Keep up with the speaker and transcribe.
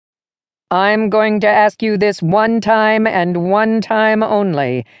I'm going to ask you this one time and one time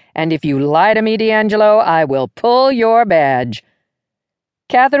only, and if you lie to me, D'Angelo, I will pull your badge."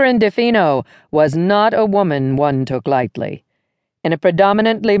 Catherine DeFino was not a woman one took lightly. In a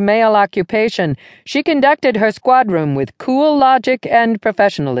predominantly male occupation, she conducted her squadroom with cool logic and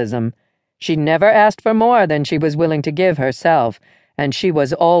professionalism. She never asked for more than she was willing to give herself, and she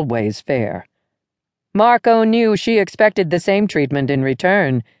was always fair. Marco knew she expected the same treatment in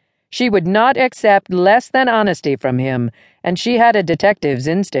return. She would not accept less than honesty from him, and she had a detective's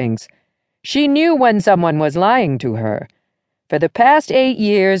instincts. She knew when someone was lying to her. For the past 8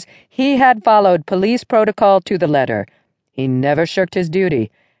 years, he had followed police protocol to the letter. He never shirked his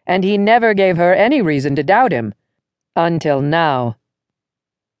duty, and he never gave her any reason to doubt him. Until now.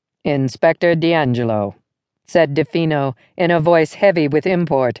 "Inspector D'Angelo," said DeFino in a voice heavy with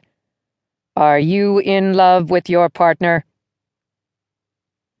import. "Are you in love with your partner?"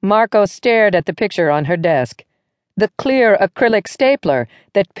 Marco stared at the picture on her desk, the clear acrylic stapler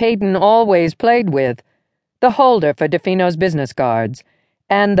that Peyton always played with, the holder for DeFino's business cards,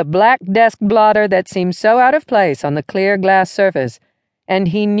 and the black desk blotter that seemed so out of place on the clear glass surface, and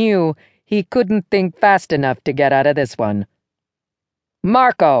he knew he couldn't think fast enough to get out of this one.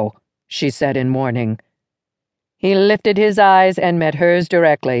 "Marco," she said in warning. He lifted his eyes and met hers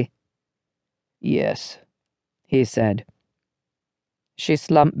directly. "Yes," he said. She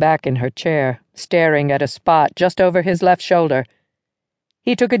slumped back in her chair, staring at a spot just over his left shoulder.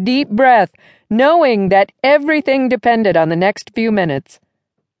 He took a deep breath, knowing that everything depended on the next few minutes.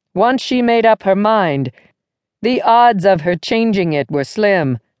 Once she made up her mind, the odds of her changing it were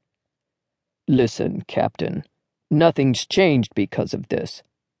slim. "Listen, Captain, nothing's changed because of this."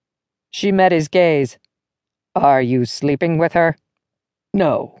 She met his gaze. "Are you sleeping with her?"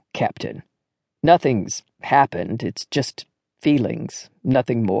 "No, Captain. Nothing's happened. It's just feelings,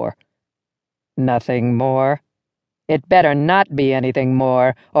 nothing more." "Nothing more? It better not be anything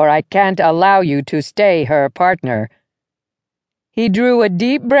more, or I can't allow you to stay her partner." He drew a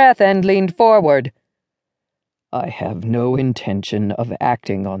deep breath and leaned forward. "I have no intention of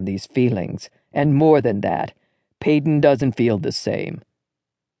acting on these feelings, and more than that, Peyton doesn't feel the same."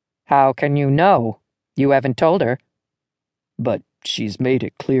 "How can you know? You haven't told her." "But she's made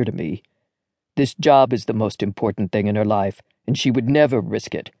it clear to me. This job is the most important thing in her life, and she would never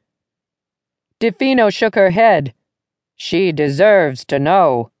risk it." DeFino shook her head. "She deserves to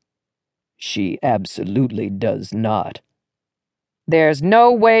know." "She absolutely does not." "There's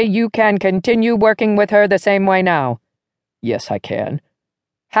no way you can continue working with her the same way now." "Yes, I can."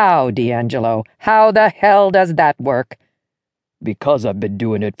 "How, D'Angelo? How the hell does that work?" "Because I've been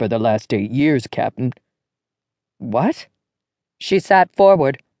doing it for the last 8 years, Captain." "What?" She sat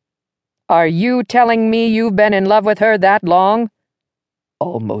forward. "Are you telling me you've been in love with her that long?"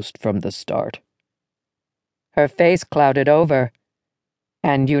 "Almost from the start." Her face clouded over.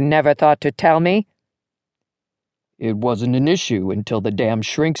 "And you never thought to tell me?" "It wasn't an issue until the damn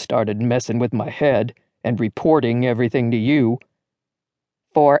shrink started messing with my head and reporting everything to you."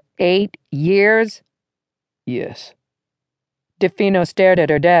 "For 8 years?" "Yes." DeFino stared at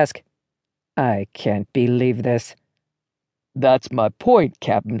her desk. "I can't believe this." "That's my point,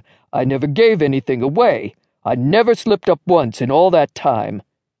 Captain. I never gave anything away. I never slipped up once in all that time."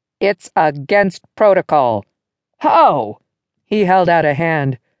 "It's against protocol." "How?" He held out a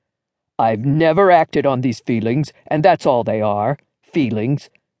hand. "I've never acted on these feelings, and that's all they are, feelings.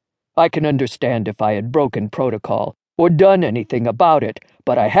 I can understand if I had broken protocol or done anything about it,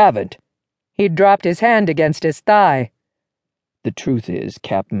 but I haven't." He dropped his hand against his thigh. "The truth is,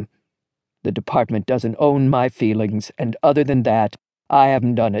 Captain, the department doesn't own my feelings, and other than that, I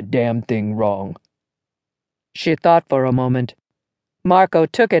haven't done a damn thing wrong." She thought for a moment. Marco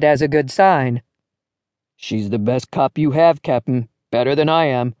took it as a good sign. "She's the best cop you have, Captain, better than I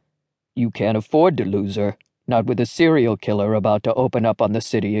am. You can't afford to lose her, not with a serial killer about to open up on the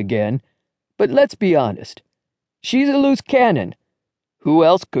city again. But let's be honest. She's a loose cannon. Who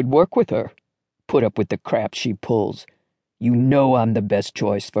else could work with her? Put up with the crap she pulls. You know I'm the best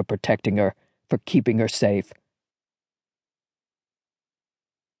choice for protecting her, for keeping her safe."